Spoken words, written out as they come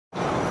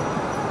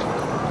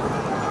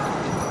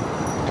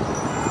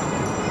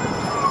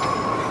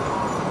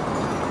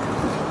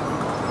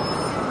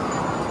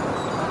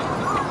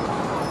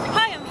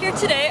here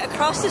today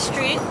across the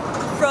street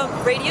from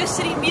Radio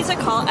City Music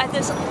Hall at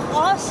this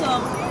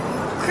awesome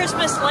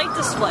Christmas light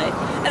display.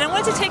 And I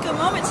wanted to take a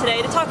moment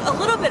today to talk a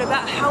little bit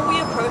about how we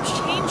approach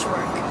change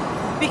work.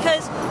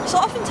 Because so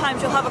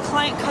oftentimes you'll have a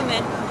client come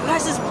in who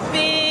has this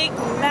big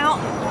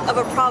mountain of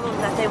a problem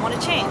that they want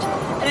to change.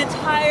 An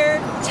entire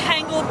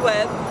tangled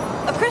web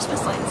of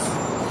Christmas lights.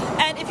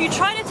 And if you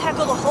try to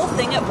tackle the whole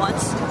thing at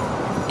once,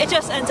 it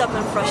just ends up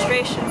in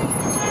frustration.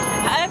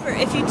 However,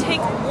 if you take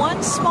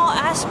one small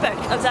aspect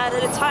of that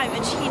at a time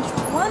and change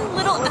one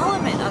little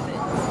element of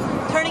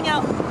it, turning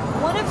out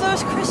one of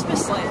those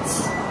Christmas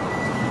lights,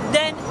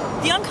 then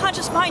the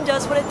unconscious mind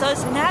does what it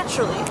does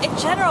naturally. It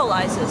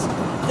generalizes.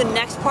 The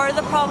next part of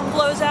the problem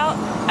blows out,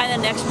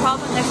 and the next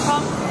problem,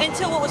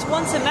 until what was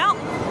once a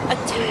mountain, a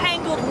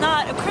tangled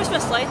knot of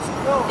Christmas lights,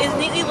 is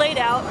neatly laid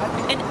out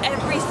and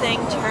everything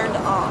turned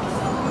off.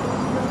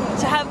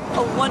 So have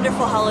a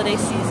wonderful holiday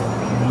season.